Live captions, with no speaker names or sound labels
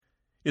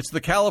It's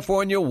the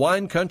California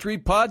Wine Country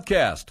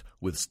Podcast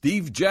with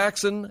Steve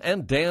Jackson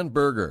and Dan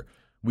Berger.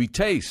 We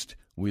taste,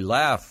 we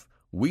laugh,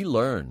 we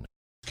learn.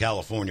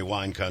 California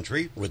Wine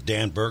Country with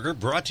Dan Berger,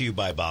 brought to you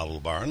by Bottle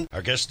Barn.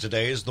 Our guest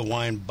today is the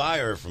wine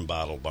buyer from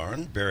Bottle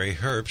Barn, Barry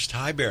Herbst.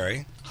 Hi,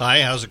 Barry.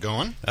 Hi, how's it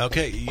going?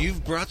 Okay,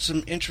 you've brought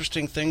some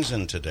interesting things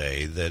in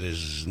today that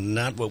is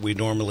not what we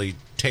normally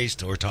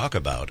taste or talk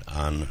about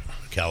on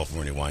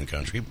California Wine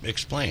Country.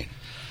 Explain.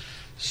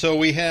 So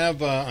we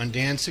have, on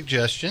Dan's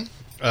suggestion,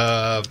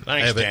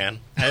 Thanks, Dan.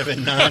 I have a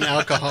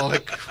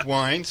non-alcoholic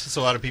wine, since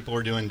a lot of people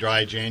are doing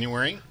dry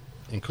January,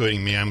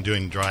 including me. I'm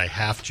doing dry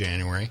half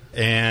January.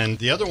 And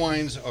the other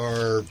wines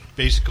are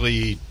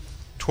basically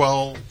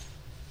 12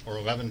 or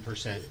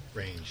 11%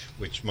 range,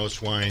 which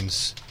most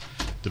wines,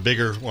 the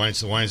bigger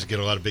wines, the wines that get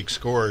a lot of big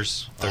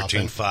scores,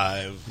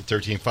 13.5.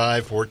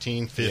 13.5,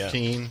 14,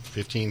 15,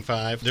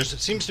 15.5. There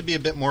seems to be a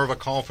bit more of a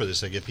call for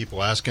this. I get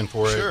people asking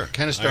for it. Sure,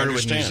 Kind of started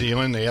with New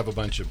Zealand. They have a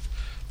bunch of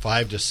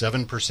 5 to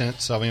 7%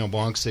 Sauvignon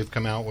Blancs they've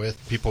come out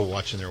with. People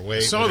watching their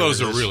weight. Some of those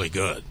are really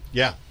good.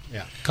 Yeah.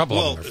 A couple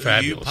of them are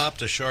fabulous. You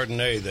popped a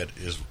Chardonnay that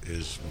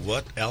is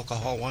what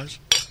alcohol-wise?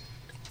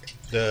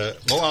 The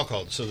low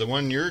alcohol. So the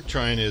one you're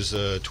trying is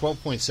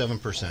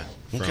 12.7%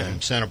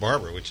 from Santa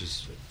Barbara, which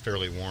is a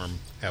fairly warm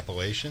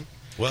appellation.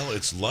 Well,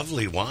 it's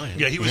lovely wine.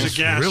 Yeah, he was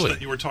aghast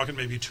that you were talking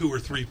maybe 2 or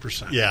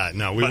 3%. Yeah,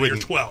 no, we but wouldn't.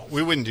 You're 12.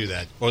 We wouldn't do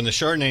that. Well, and the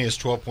Chardonnay is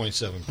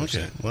 12.7%.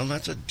 Okay, well,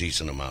 that's a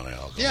decent amount of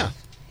alcohol. Yeah,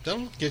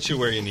 that'll get you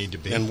where you need to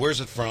be. And where's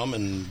it from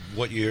and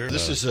what year?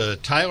 This is a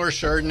Tyler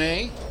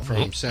Chardonnay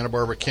from Santa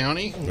Barbara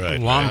County. Right.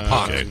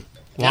 Lompoc. Okay.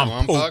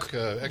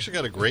 Lompoc actually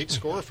got a great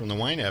score from the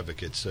Wine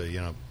Advocate. So,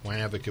 Wine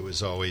Advocate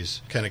was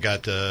always kind of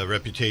got the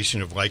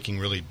reputation of liking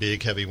really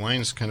big, heavy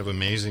wines. Kind of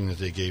amazing that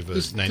they gave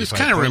us 95 This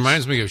kind of points.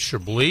 reminds me of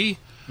Chablis,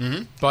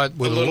 but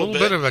with a little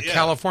bit of a yeah.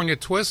 California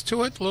twist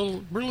to it.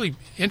 Little really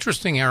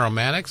interesting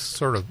aromatics,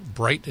 sort of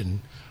bright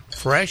and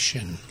fresh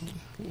and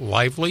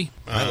lively.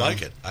 I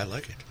like it.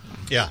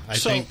 Yeah, I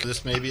So- think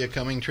this may be a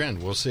coming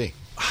trend. We'll see.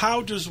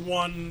 How does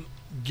one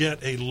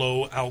get a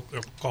low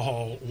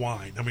alcohol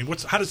wine? I mean,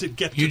 how does it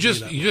get to You be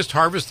just that you low? just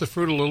harvest the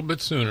fruit a little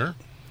bit sooner,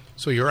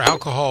 so your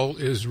alcohol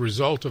is a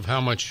result of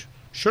how much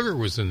sugar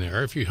was in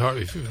there. If you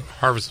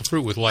harvest the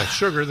fruit with less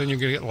sugar, then you're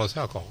going to get less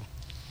alcohol.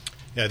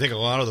 Yeah, I think a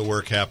lot of the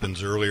work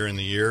happens earlier in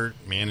the year,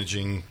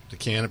 managing the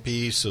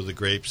canopy so the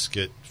grapes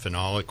get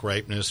phenolic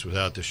ripeness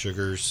without the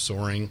sugars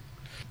soaring.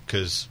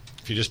 Because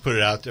if you just put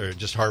it out there,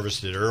 just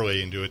harvest it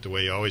early and do it the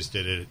way you always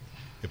did it,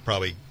 it'd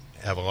probably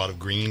have a lot of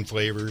green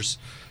flavors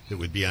that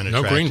would be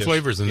unattractive. No green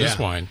flavors in this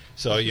wine.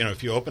 So,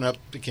 if you open up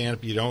the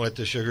canopy, you don't let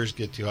the sugars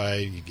get too high,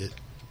 you get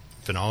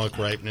phenolic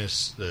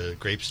ripeness. The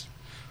grapes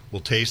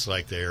will taste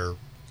like they're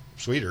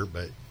sweeter,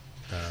 but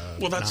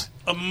Well, that's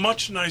a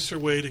much nicer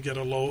way to get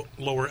a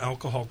lower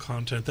alcohol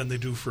content than they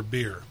do for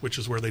beer, which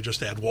is where they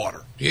just add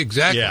water.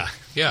 Exactly.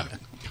 Yeah.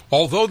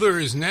 Although there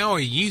is now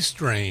a yeast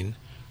strain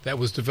that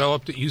was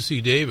developed at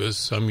UC Davis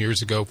some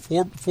years ago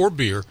for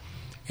beer,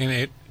 and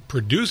it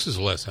produces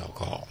less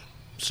alcohol.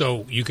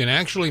 So you can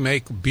actually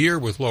make beer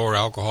with lower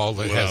alcohol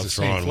that has the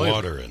same flavor.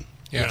 water in.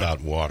 Yeah.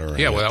 Without water in.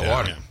 Yeah, it, without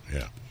water.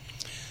 Yeah.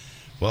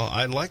 Well,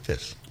 I like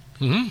this.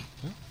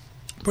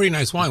 Pretty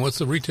nice wine. What's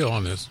the retail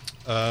on this?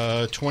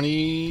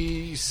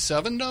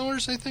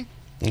 $27, I think.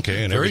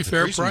 Okay, and Very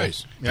fair reasonable.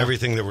 price. Yeah.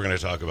 Everything that we're going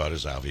to talk about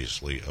is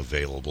obviously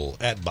available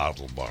at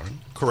Bottle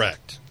Barn.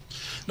 Correct.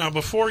 Now,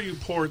 before you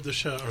poured the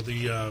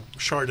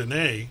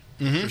Chardonnay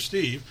for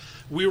Steve,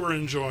 we were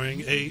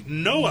enjoying a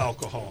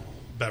no-alcohol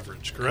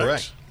beverage,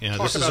 correct? Yeah,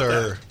 Talk this is about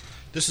our that.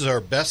 this is our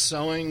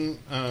best-selling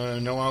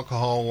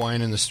no-alcohol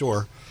wine in the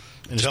store.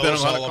 And Tell been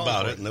us a lot of all call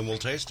about for it, and then we'll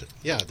taste it.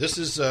 Yeah, this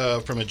is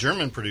from a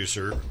German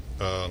producer,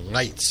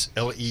 Leitz,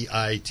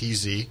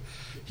 Leitz.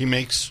 He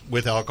makes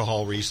with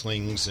alcohol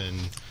Rieslings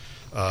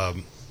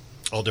and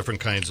all different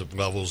kinds of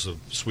levels of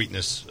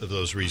sweetness of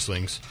those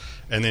Rieslings.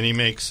 And then he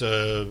makes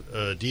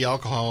a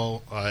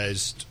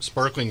de-alcoholized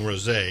sparkling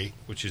rosé,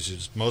 which is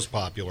his most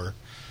popular.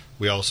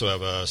 We also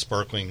have a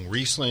sparkling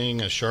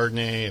Riesling, a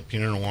Chardonnay, a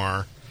Pinot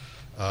Noir.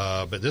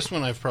 But this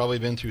one I've probably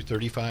been through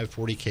 35,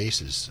 40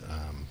 cases.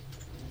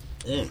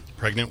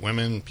 Pregnant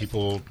women,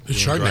 people. The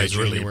doing dry Chardonnay's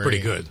really January,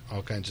 pretty good.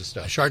 All kinds of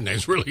stuff.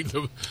 Chardonnay's really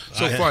so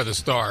far the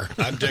star.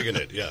 I'm digging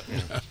it, yeah.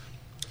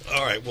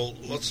 All right, well,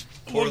 let's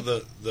pour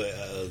the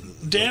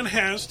Dan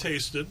has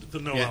tasted the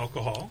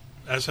no-alcohol,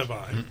 as have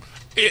I.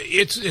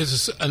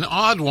 It's an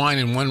odd wine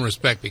in one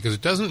respect because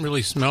it doesn't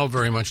really smell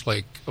very much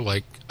like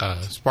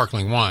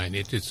sparkling wine.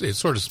 It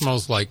sort of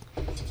smells like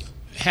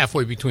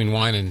halfway between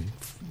wine and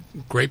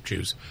grape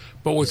juice.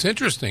 But what's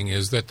interesting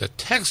is that the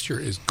texture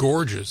is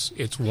gorgeous.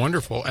 It's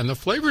wonderful, and the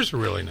flavors are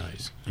really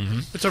nice.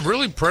 It's a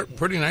really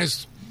pretty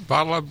nice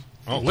bottle of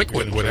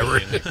liquid, whatever.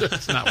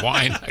 It's not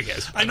wine, I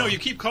guess. I know you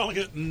keep calling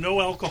it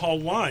no-alcohol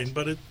wine,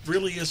 but it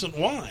really isn't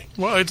wine.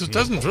 Well, it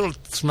doesn't really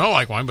smell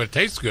like wine, but it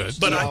tastes good.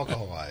 But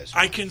alcoholized.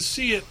 I can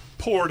see it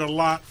poured a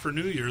lot for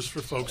New Year's for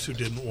folks who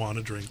didn't want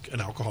to drink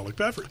an alcoholic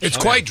beverage. It's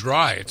quite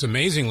dry. It's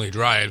amazingly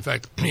dry. In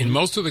fact, in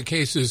most of the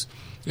cases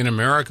in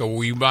America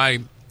where you buy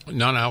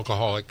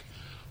non-alcoholic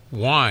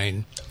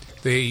wine,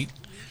 they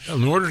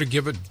in order to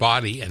give it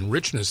body and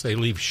richness, they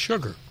leave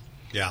sugar.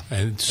 Yeah,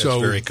 And that's so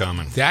very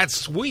common. That's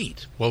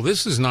sweet. Well,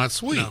 this is not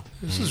sweet. No.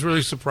 This is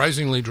really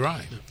surprisingly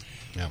dry.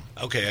 Yeah.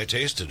 Okay, I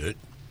tasted it,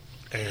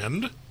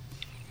 And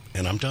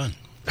and I'm done.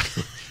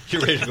 You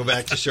ready to go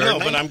back to Chardonnay? No,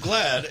 but I'm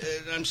glad.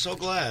 I'm so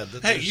glad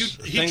that hey,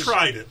 there's he things-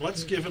 tried it.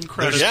 Let's give him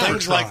credit. There's for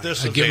things trying. like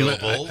this I give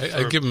available.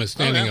 him a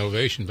standing Okay.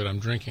 ovation, but I'm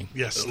drinking.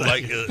 Yes,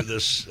 like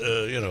this,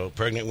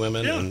 pregnant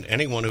women Yeah. and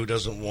anyone who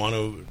doesn't want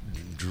to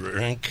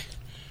drink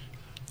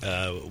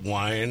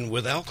wine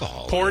with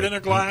alcohol. pour it in a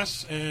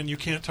glass, and you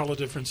can't tell a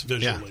difference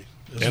visually.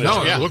 And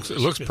No, Yeah. it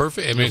looks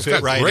perfect. I mean, it's fit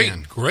got right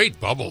in. great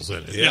bubbles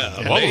in it. Yeah,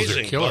 the bubbles are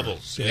amazing killer.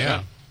 bubbles, Yeah.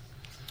 yeah.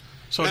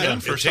 So again,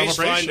 for it tastes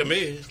fine celebration, to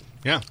me.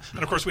 Yeah.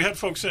 and of course, we had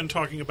folks in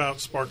talking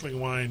about sparkling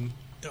wine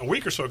a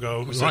week or so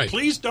ago who said, Right.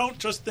 please don't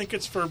just think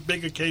it's for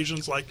big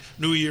occasions like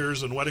New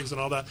Year's and weddings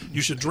and all that.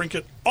 You should drink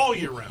it all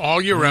year round.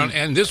 All year round,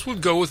 and this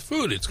would go with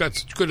food. It's got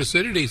such good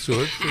acidity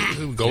to it. It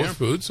would go with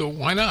food, so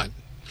why not?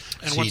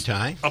 And Sea what's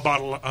Thai. a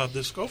bottle of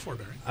this go for,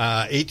 Barry?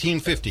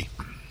 1850.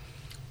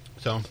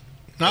 So,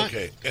 not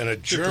Okay, and a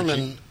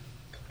German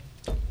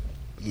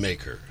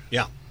maker,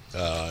 Yeah,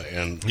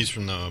 and he's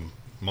from the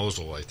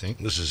Mosel, I think.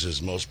 this is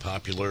his most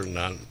popular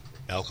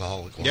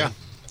non-alcoholic wine.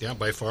 Yeah,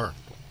 by far.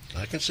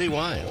 I can see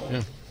why.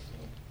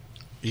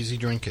 Easy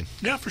drinking.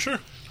 Yeah, for sure.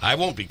 I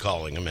won't be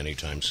calling him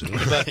anytime soon,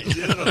 but I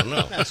don't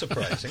know. That's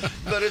surprising.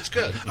 But it's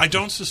good. I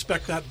don't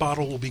suspect that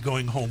bottle will be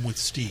going home with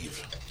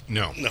Steve.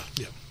 No. No.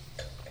 Yeah.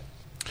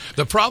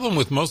 The problem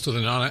with most of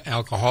the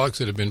non-alcoholics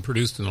that have been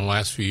produced in the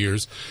last few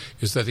years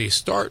is that they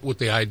start with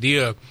the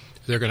idea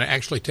they're going to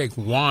actually take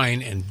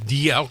wine and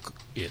de-alc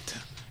it.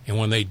 And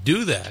when they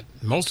do that,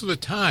 most of the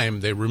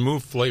time they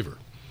remove flavor.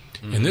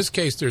 In this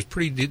case, there's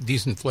pretty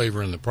decent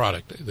flavor in the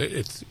product.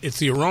 It's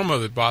the aroma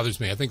that bothers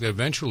me. I think that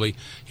eventually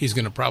he's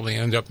going to probably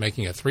end up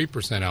making a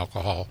 3%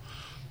 alcohol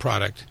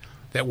product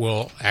that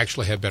will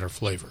actually have better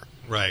flavor.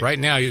 Right. Right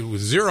now, with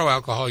zero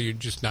alcohol, you're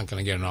just not going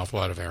to get an awful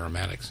lot of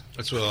aromatics.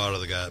 That's what a lot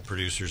of the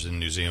producers in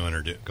New Zealand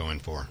are going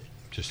for.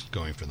 Just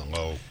going for the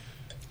low,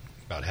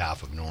 about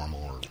half of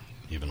normal or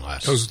even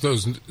less.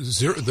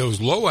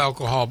 Those low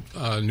alcohol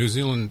New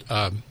Zealand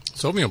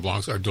Sauvignon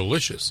Blancs are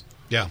delicious.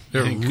 Yeah.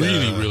 They're I think,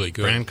 really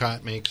good.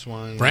 Brancott makes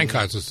one.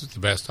 Brancot's is the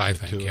best, I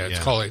think. Too, Yeah,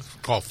 it's yeah.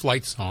 called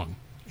Flight Song.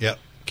 Yep.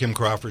 Kim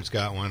Crawford's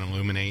got one,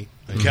 Illuminate.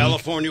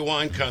 California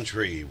Wine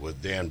Country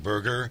with Dan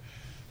Berger.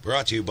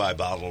 Brought to you by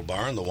Bottle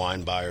Barn, the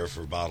wine buyer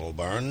for Bottle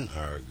Barn.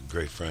 Our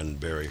great friend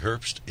Barry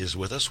Herbst is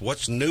with us.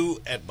 What's new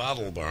at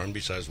Bottle Barn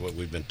besides what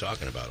we've been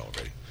talking about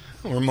already?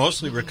 We're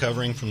mostly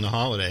recovering from the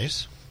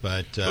holidays,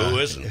 but Who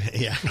isn't?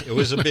 Yeah, it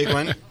was a big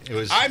one. It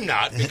was. I'm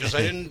not, because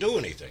I didn't do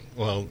anything.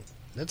 Well,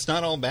 that's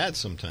not all bad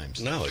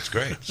sometimes. No, it's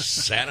great.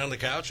 Sat on the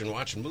couch and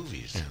watching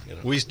movies. You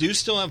know. We do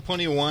still have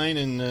plenty of wine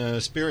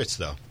and spirits,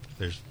 though.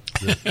 There's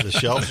the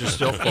shelves are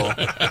still full,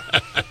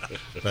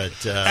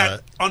 but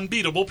At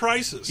unbeatable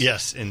prices.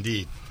 yes,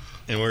 indeed.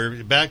 And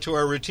we're back to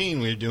our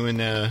routine. We're doing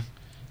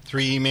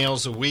 3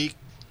 emails a week,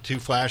 2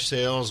 flash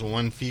sales, and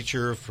 1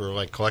 feature for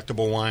like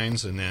collectible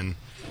wines, and then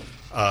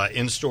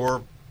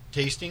in-store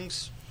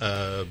tastings.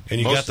 And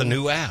you Most got the of them-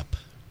 new app.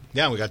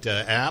 Yeah, we got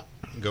the app.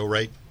 Go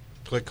right,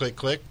 click, click,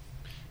 click,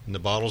 and the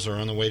bottles are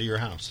on the way to your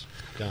house.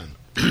 Done.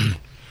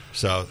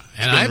 So, it's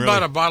And been I really-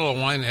 bought a bottle of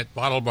wine at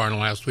Bottle Barn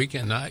last week,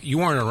 and you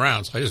weren't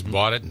around, so I just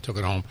bought it and took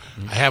it home.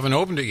 I haven't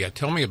opened it yet.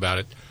 Tell me about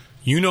it.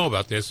 You know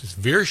about this. It's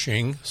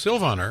Virsching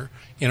Sylvaner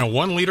in a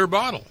 1-liter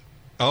bottle.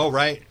 Oh,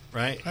 right.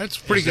 That's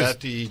pretty Is good. that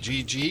the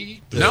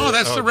GG? No,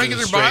 that's the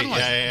regular straight. bottle.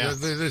 Yeah.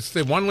 It's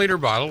the 1-liter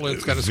bottle.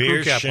 It's got a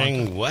screw cap on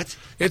it. Virsching what?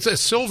 It's a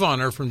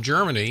Sylvaner from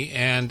Germany,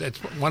 and it's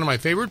one of my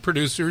favorite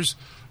producers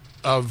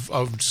of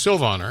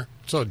Sylvaner.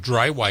 So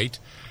dry white.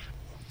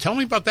 Tell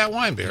me about that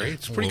wine, Barry.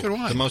 It's a pretty good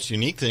wine. The most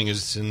unique thing is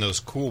it's in those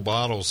cool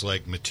bottles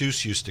like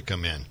Matus used to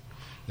come in.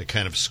 The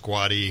kind of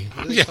squatty.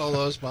 What do they Yeah. call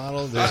those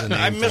bottles? There's a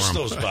name I for miss 'em.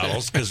 those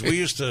bottles because we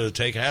used to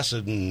take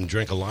acid and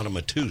drink a lot of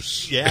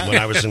Matus Yeah. when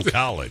I was in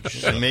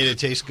college. It made it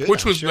taste good.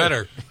 Which I'm was sure.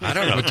 better? I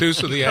don't know.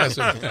 Matus or the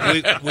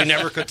acid? we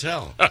never could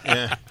tell.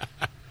 Yeah.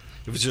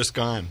 It was just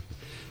gone.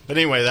 But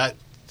anyway, that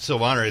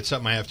Sylvaner, it's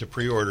something I have to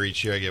pre-order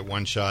each year. I get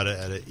 1 shot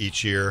at it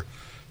each year.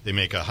 They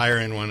make a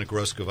higher-end one, a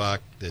Grossgewach,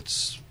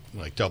 that's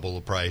like double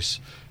the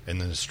price,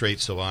 and then a straight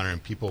Sylvaner,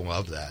 and people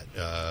love that.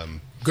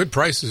 Good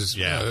prices.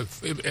 Yeah.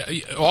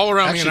 All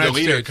around Actually, the the United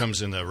liter States.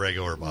 comes in the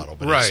regular bottle,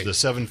 but Right. it's the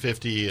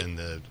 750 and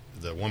the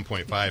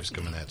 1.5s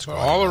come in that squad.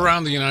 All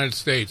around the United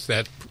States,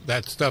 that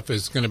stuff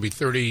is going to be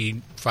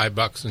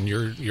 $35, and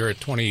you're at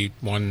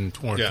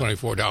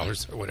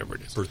 $24 or whatever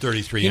it is. for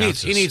 33 He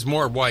ounces. needs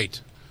more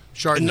white.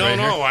 Chardonnay. No, right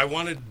here. I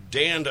wanted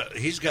Dan to.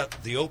 He's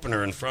got the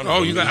opener in front of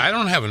Oh, him. I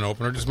don't have an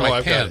opener, just my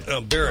I've got pen.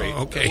 it. Barry.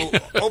 Oh, okay.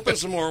 We'll open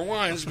some more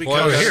wines because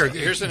Well, here.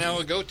 here's an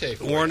Aligote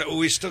for you.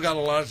 we still got a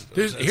lot of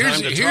Here's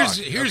time to talk.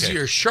 Okay.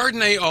 your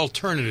Chardonnay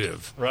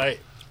alternative. Right.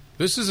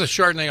 This is a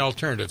Chardonnay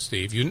alternative,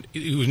 Steve.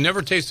 You've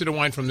never tasted a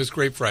wine from this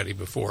grape variety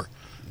before.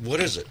 What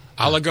is it?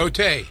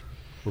 Aligote.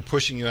 We're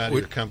pushing you out of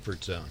your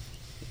comfort zone.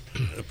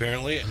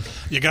 apparently.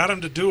 You got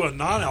him to do a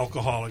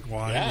non-alcoholic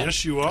wine. Yeah.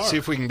 Yes, you are. See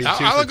if we can be 2 for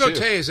 2.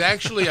 Alagote is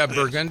actually a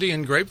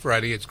Burgundian grape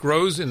variety. It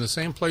grows in the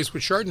same place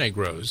where Chardonnay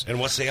grows. And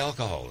what's the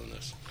alcohol in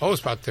this? Oh,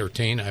 it's about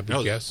 13, I would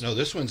No, guess. no,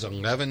 this one's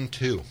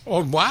 11.2.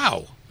 Oh,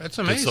 wow. That's It's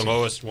amazing. the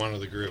lowest one of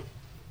the group.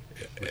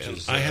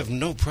 And I have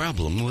no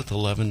problem with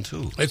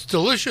 11.2. It's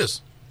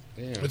delicious.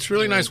 Yeah. It's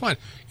really nice wine.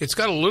 It's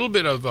got a little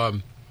bit of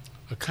a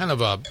kind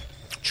of a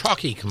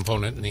chalky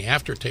component in the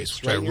aftertaste,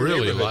 which Right I in your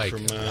really neighborhood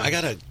like. from, I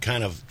got a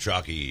kind of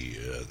chalky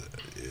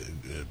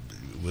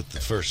with the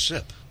first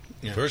sip,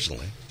 Yeah.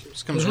 personally.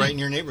 This comes right in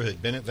your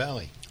neighborhood, Bennett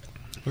Valley.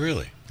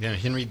 Really? Yeah,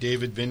 Henry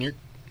David Vineyard.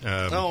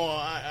 No,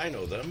 I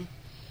know them.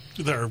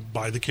 They're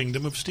by the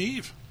Kingdom of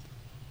Steve.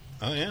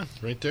 Oh, yeah,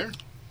 right there.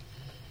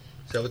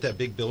 Is that what that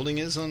big building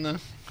is on the,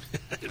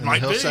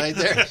 Might be. hillside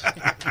there?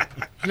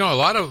 You know, a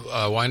lot of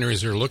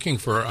wineries are looking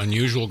for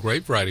unusual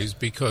grape varieties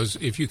because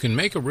if you can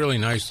make a really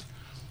nice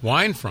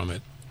wine from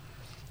it,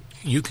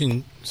 you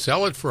can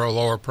sell it for a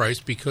lower price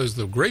because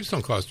the grapes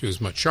don't cost you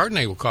as much.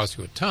 Chardonnay will cost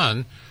you a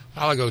ton.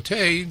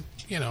 Alagote,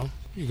 you know,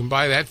 you can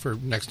buy that for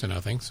next to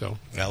nothing. So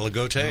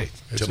Alagote,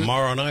 It's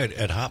tomorrow night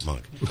at Hot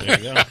Monk. There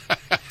you go.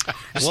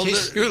 Well,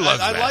 You love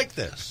I that. like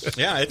this.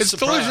 Yeah, It's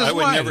surprising. delicious I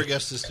would wine. never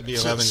guess this to be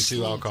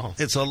 11.2 alcohol.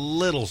 It's a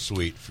little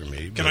sweet for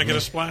me. Can I get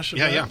a splash of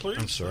Yeah, that, yeah. please?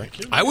 I'm sorry. Thank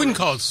you. I wouldn't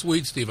call it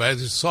sweet, Steve. I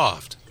it's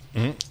soft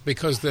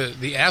because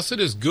the acid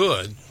is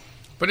good,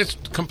 but it's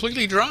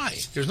completely dry.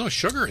 There's no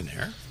sugar in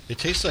there. It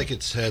tastes like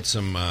it's had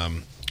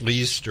some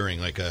lees stirring,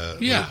 like a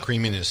Yeah. little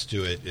creaminess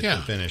to it at Yeah.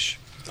 the finish.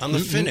 On the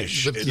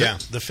finish, But- yeah.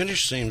 the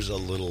finish seems a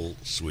little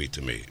sweet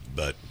to me,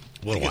 but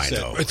what do I It's that-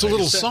 know? It's a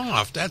little it's that-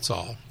 soft. That's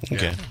all.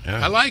 Okay. All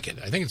right. I like it.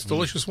 I think it's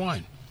delicious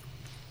wine.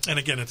 And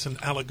again, it's an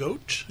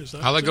Alagote. Is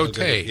that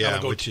Alagote. Yeah,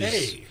 Alagote. which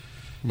is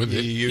With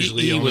you the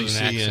usually E only with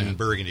an see in accent.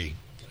 Burgundy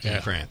Yeah.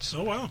 in France.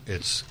 Oh, wow.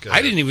 It's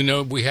I didn't even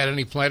know we had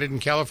any planted in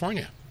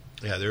California.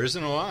 Yeah, there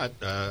isn't a lot.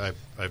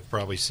 I've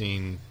probably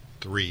seen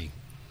 3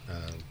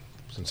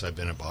 since I've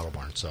been at Bottle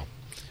Barn. So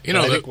You But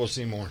know, I think we'll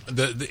see more.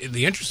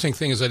 the interesting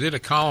thing is I did a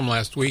column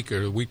last week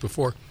or the week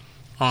before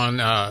on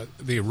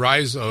the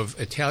rise of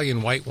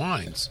Italian white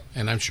wines,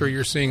 and I'm sure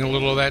you're seeing a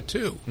little of that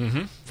too.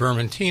 Mm-hmm.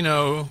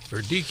 Vermentino,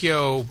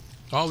 Verdicchio,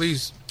 all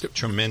these.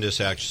 Tremendous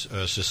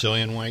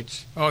Sicilian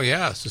whites. Oh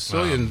yeah,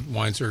 Sicilian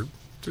wines are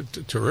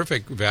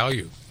terrific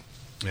value.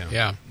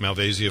 Yeah.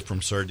 Malvasia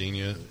from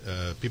Sardinia.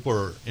 People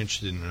are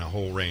interested in a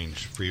whole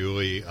range.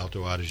 Friuli,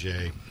 Alto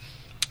Adige.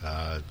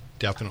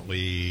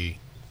 Definitely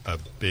a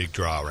big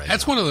draw right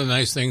That's now. one of the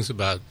nice things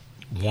about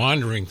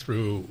wandering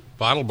through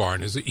Bottle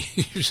Barn is that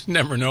you just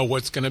never know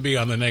what's going to be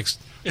on the next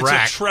It's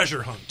rack. a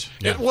treasure hunt.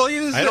 Yeah. Well, it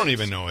is I don't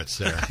even know it's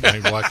there.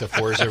 I walk the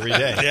floors every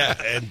day. Yeah,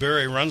 and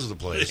Barry runs the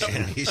place,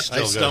 and he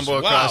still I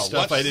stumble goes, across wow,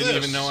 stuff what's I didn't this?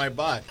 even know I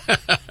bought.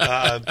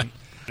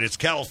 It's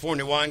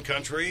California Wine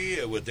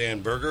Country with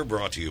Dan Berger,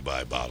 brought to you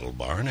by Bottle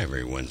Barn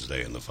every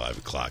Wednesday in the 5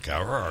 o'clock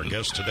hour. Our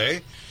guest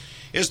today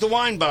is the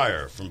wine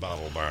buyer from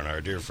Bottle Barn,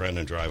 our dear friend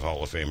and Drive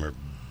Hall of Famer,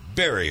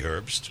 Barry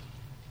Herbst.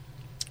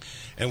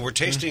 And we're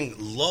tasting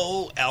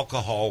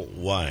low-alcohol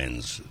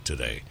wines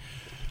today,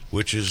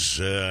 which is,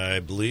 I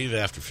believe,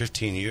 after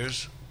 15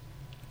 years,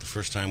 the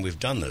first time we've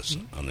done this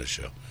on this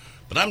show.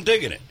 But I'm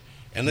digging it.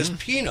 And this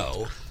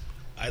Pinot,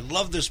 I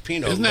love this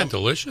Pinot. Isn't that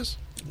delicious?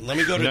 Let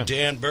me go to Yeah.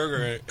 Dan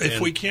Berger. If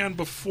and- we can,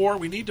 before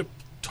we need to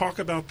talk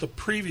about the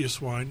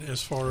previous wine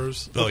as far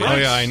as the Oh, price.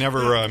 Oh, yeah, I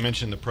never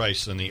mentioned the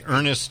price. On the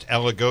Ernest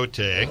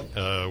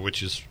Alagote,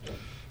 which is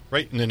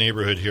right in the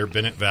neighborhood here,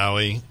 Bennett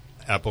Valley,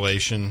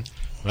 Appellation,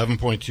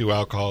 11.2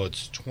 alcohol.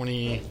 It's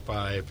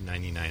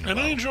 $25.99 And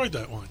I enjoyed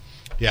that wine.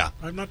 Yeah.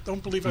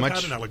 Don't believe I've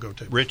Much had an Alagote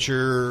before.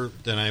 richer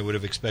than I would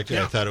have expected.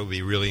 Yeah. I thought it would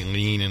be really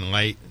lean and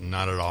light.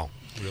 Not at all.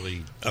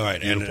 Really All right,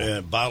 beautiful.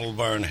 and Bottle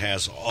Barn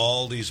has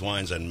all these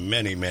wines and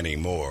many, many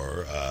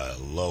more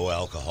low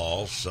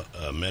alcohol,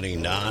 many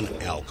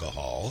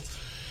non-alcohol.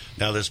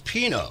 Now, this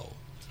Pinot.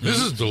 This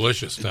is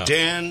delicious stuff.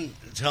 Dan,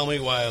 tell me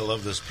why I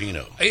love this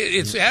Pinot.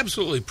 It's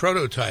absolutely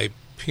prototype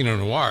Pinot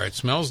Noir. It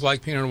smells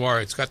like Pinot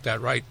Noir. It's got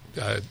that right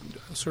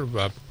sort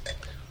of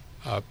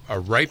a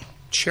ripe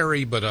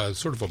cherry, but a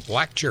sort of a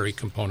black cherry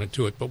component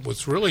to it. But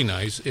what's really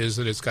nice is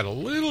that it's got a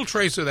little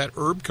trace of that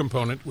herb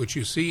component, which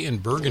you see in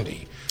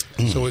Burgundy.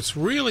 So it's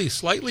really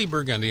slightly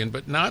Burgundian,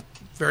 but not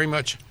very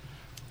much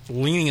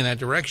leaning in that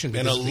direction.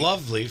 And a because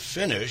lovely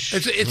finish.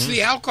 it's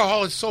the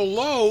alcohol. It's so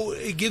low,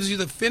 it gives you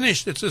the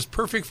finish that's just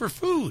perfect for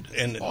food.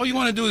 And- all you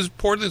want to do is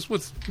pour this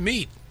with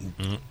meat.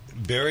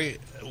 Barry,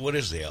 what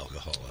is the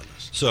alcohol in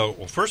this? So,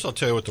 well, first I'll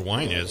tell you what the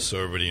wine is, so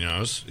everybody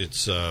knows.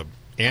 It's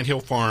Anthill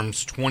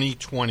Farms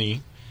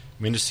 2020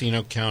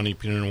 Mendocino County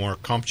Pinot Noir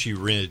Compchi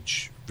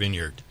Ridge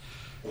Vineyard.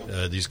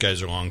 These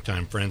guys are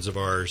longtime friends of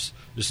ours.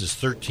 This is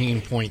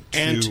 13.2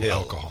 Anthill.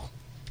 alcohol.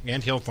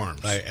 Anthill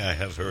Farms. I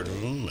have heard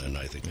of them, and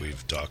I think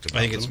we've talked about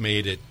I think them. it's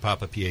made at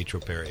Papa Pietro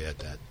Perry at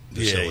that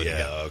Yeah, facility.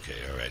 okay,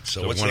 all right.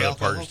 So, So what's one the of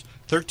the alcohol?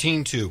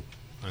 partners. 13.2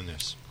 on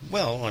this.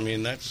 Well, I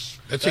mean, that's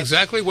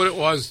Exactly what it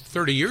was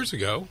 30 years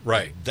ago.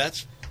 Right.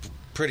 That's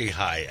pretty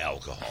high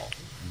alcohol.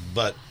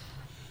 But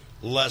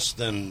less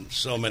than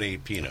so many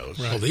Pinots.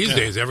 Well, these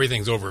days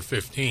everything's over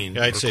 15.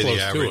 I'd or say close the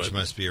to average it.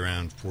 must be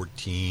around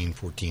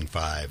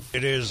 14.5.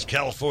 It is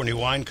California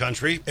Wine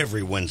Country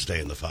every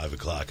Wednesday in the 5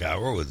 o'clock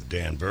hour with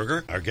Dan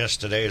Berger. Our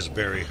guest today is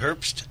Barry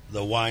Herbst,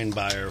 the wine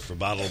buyer for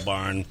Bottle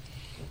Barn,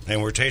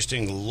 and we're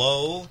tasting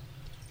low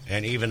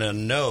and even a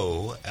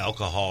no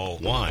alcohol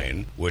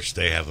wine, which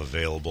they have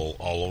available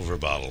all over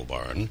Bottle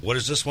Barn. What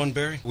is this one,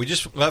 Barry? We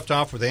just left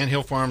off with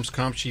Anthill Farms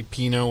Comchi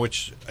Pinot,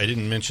 which I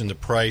didn't mention the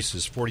price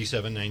is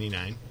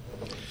 $47.99.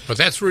 But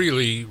that's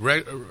really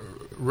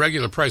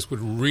regular price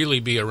would really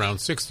be around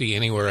 $60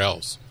 anywhere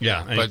else.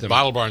 Yeah, I but think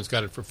Bottle Barn's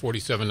got it for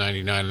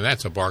 $47.99, and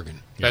that's a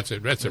bargain. Yeah.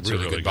 That's a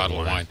really good bottle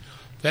of wine.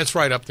 That's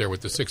right up there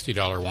with the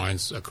 $60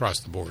 wines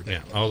across the board.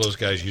 Yeah, all those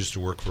guys used to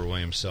work for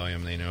William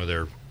Sellium. They know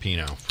their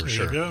Pinot for There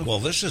sure. you go. Well,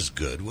 this is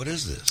good. What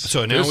is this?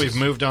 So now This we've is-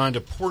 moved on to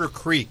Porter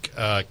Creek,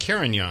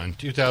 Carignan,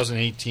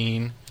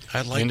 2018.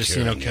 I like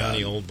Mendocino Carignan.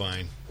 County Old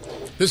Vine.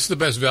 This is the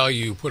best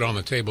value you put on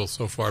the table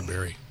so far,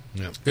 Barry.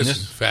 Yeah. This And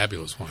is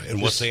fabulous wine.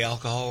 And what's the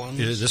alcohol on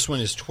this? this one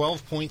is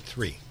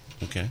 12.3.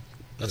 Okay.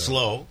 That's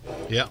low,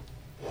 Yeah.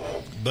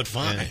 but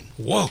fine. And-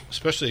 Whoa.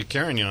 Especially at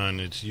Carignan,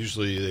 it's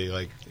usually they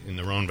like in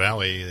the Rhone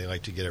Valley, they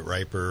like to get it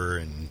riper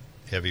and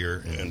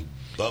heavier. And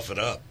buff it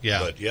up. Yeah.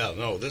 But yeah,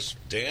 no, this,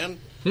 Dan,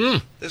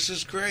 this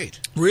is great.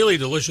 Really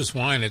delicious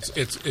wine.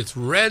 It's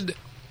red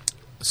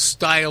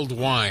styled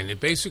wine.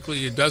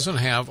 It doesn't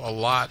have a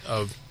lot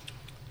of.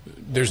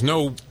 There's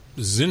no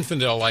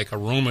Zinfandel like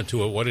aroma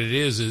to it. What it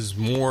is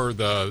more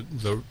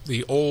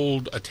the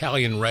old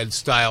Italian red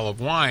style of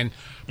wine.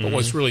 But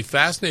what's really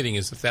fascinating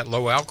is that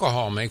low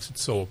alcohol makes it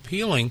so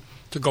appealing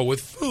to go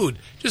with food.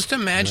 Just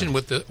imagine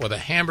with a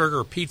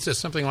hamburger, pizza,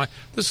 something like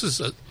this.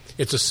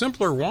 It's a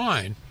simpler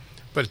wine,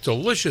 but it's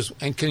delicious.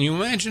 And can you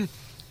imagine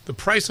the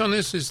price on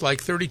this is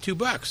like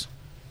 $32?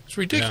 It's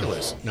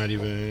ridiculous. Yeah, not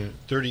even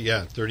 30.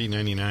 Yeah,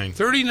 $30.99.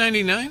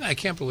 $30.99? I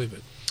can't believe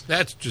it.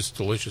 That's just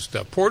delicious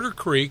stuff. Porter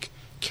Creek,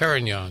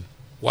 Carignan.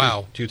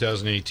 Wow.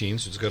 2018,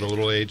 so it's got a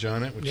little age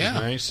on it, which Yeah.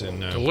 is nice.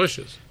 And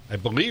Delicious. I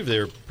believe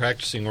they're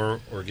practicing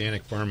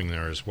organic farming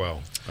there as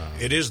well.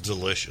 It is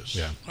delicious.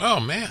 Yeah. Oh,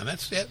 man,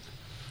 that's it.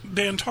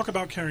 Dan, talk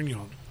about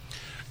Carignan.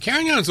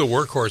 Carignan's a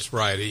workhorse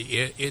variety.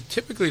 It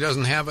typically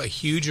doesn't have a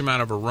huge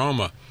amount of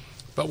aroma,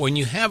 but when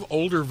you have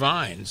older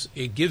vines,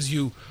 it gives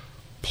you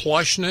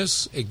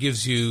plushness, it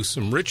gives you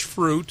some rich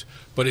fruit,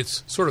 but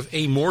it's sort of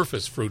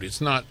amorphous fruit.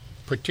 It's not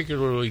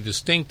particularly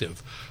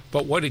distinctive.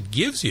 But what it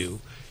gives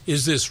you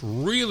is this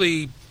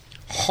really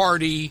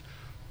hearty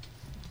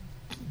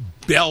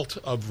belt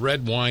of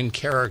red wine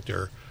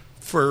character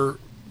for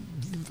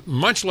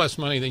much less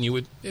money than you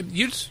would.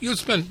 You'd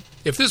spend,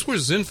 if this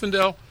was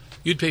Zinfandel,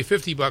 you'd pay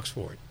 $50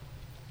 for it.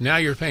 Now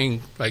you're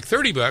paying like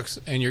 $30,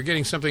 and you're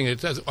getting something that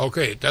does.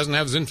 Okay, it doesn't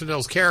have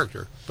Zinfandel's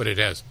character, but it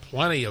has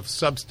plenty of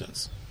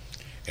substance,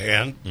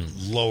 And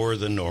lower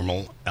than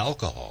normal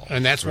alcohol.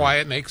 and that's why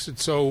it makes it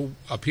so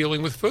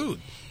appealing with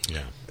food.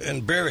 Yeah.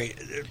 And Barry,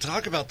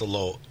 talk about the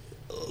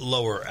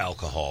lower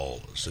alcohol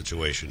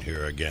situation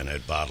here again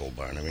at Bottle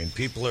Barn. I mean,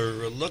 people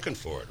are looking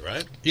for it,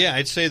 right? Yeah,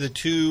 I'd say the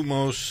two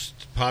most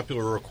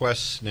popular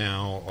requests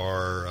now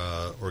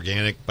are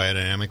organic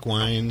biodynamic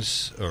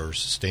wines or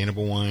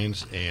sustainable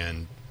wines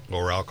and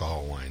lower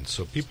alcohol wines.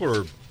 So people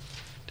are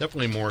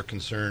definitely more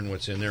concerned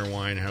what's in their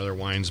wine, how their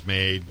wine's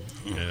made,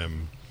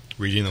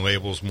 reading the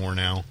labels more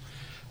now.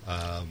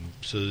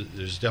 So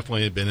there's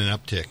definitely been an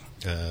uptick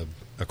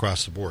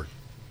across the board.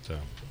 So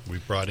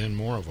we've brought in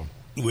more of them.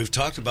 We've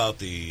talked about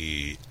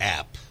the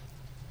app,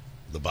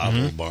 the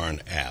Bottle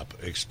Barn app.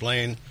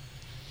 Explain,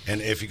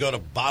 and if you go to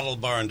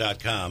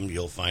bottlebarn.com,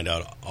 you'll find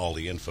out all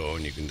the info,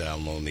 and you can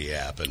download the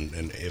app. And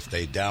if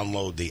they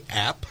download the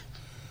app,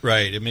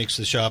 Right. It makes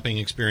the shopping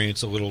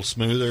experience a little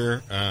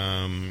smoother.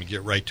 You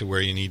get right to where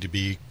you need to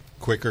be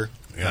quicker.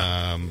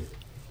 Yeah.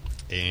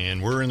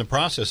 And we're in the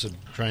process of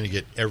trying to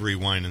get every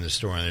wine in the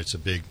store. And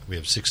we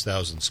have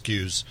 6,000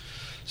 SKUs.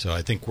 So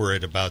I think we're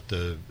at about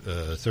the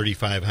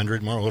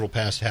 3,500 mark, a little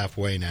past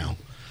halfway now.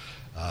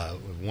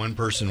 With one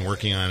person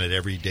working on it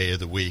every day of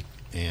the week.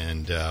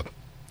 And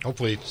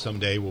hopefully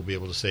someday we'll be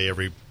able to say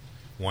every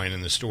wine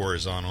in the store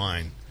is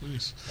online.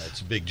 Nice.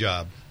 That's a big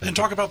job. And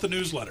talk about the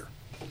newsletter.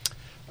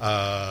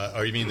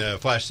 Or you mean the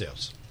flash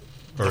sales?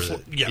 Or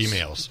the yes.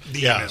 emails? The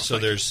Yeah, emails, so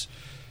thank you.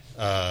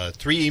 there's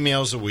 3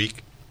 emails a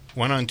week.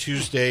 One on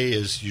Tuesday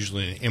is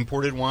usually an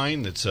imported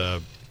wine that's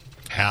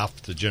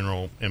half the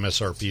general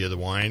MSRP of the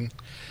wine.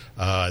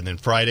 And then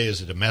Friday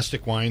is a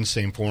domestic wine,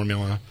 same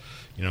formula.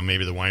 You know,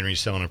 maybe the winery's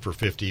selling it for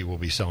 $50, we'll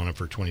be selling it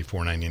for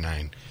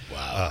 $24.99.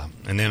 Wow.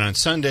 And then on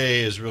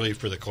Sunday is really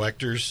for the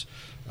collectors,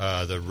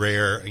 the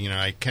rare. You know,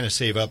 I kind of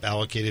save up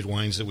allocated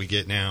wines that we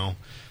get now,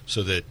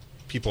 so that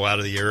people out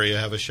of the area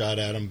have a shot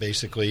at them,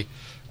 basically.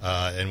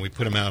 And we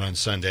put them out on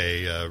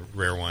Sunday.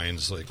 Rare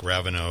wines like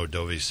Raveneau,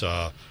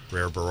 Dovisa,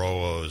 rare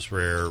Barolos,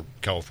 rare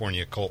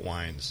California cult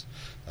wines,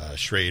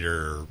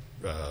 Schrader,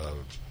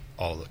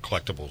 all the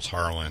collectibles,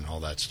 Harlan, all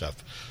that stuff.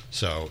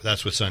 So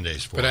that's what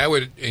Sunday's for. But I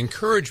would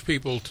encourage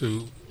people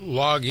to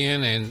log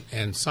in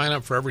and sign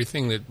up for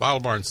everything that Bottle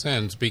Barn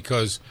sends,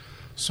 because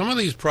some of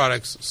these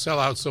products sell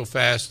out so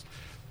fast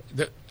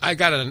that I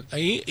got an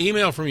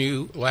email from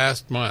you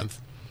last month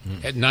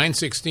at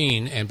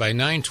 9:16, and by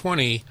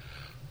 9:20,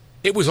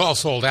 it was all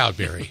sold out,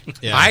 Barry.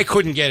 Yeah. I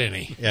couldn't get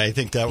any. Yeah, I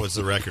think that was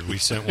the record. We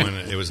sent one.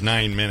 It was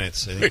 9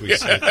 minutes. I think we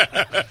sent.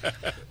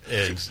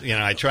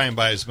 And, I try and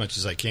buy as much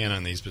as I can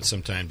on these, but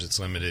sometimes it's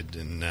limited.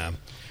 And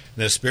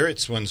the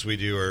spirits ones we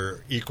do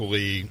are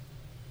equally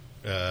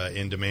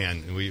in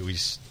demand. We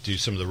do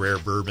some of the rare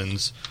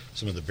bourbons,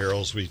 some of the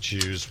barrels we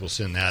choose. We'll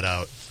send that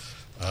out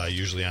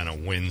usually on a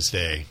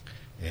Wednesday,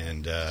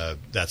 and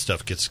that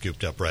stuff gets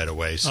scooped up right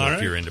away. So All if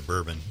right. you're into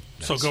bourbon.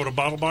 So go to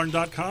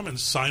bottlebarn.com and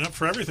sign up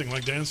for everything,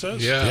 like Dan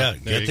says. Yeah.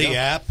 Get you the go.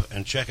 app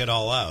and check it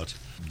all out.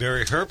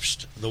 Barry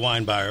Herbst, the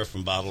wine buyer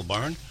from Bottle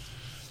Barn,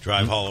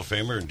 Drive Hall of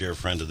Famer and dear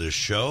friend of this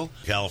show,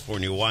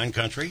 California Wine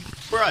Country,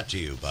 brought to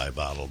you by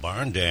Bottle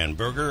Barn. Dan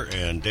Berger.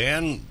 And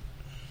Dan,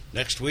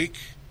 next week,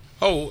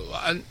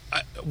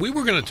 We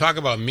were going to talk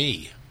about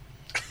me.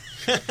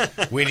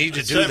 we need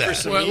to do time for that.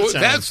 some- Well, meat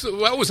time.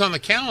 that was on the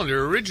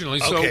calendar originally.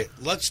 So Okay,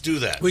 let's do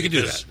that. we could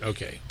do because that.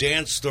 Okay.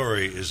 Dan's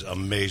story is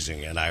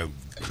amazing, and I've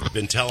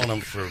been telling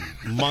him for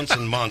months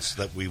and months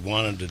that we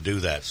wanted to do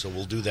that, so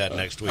we'll do that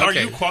next week. Are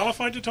Okay. you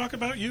qualified to talk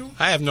about you?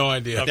 I have no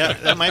idea.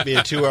 That might be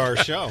a 2-hour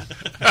show.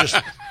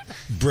 Just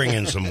bring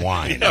in some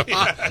wine.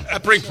 I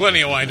bring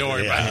plenty of wine. Don't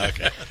worry about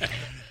it. Okay.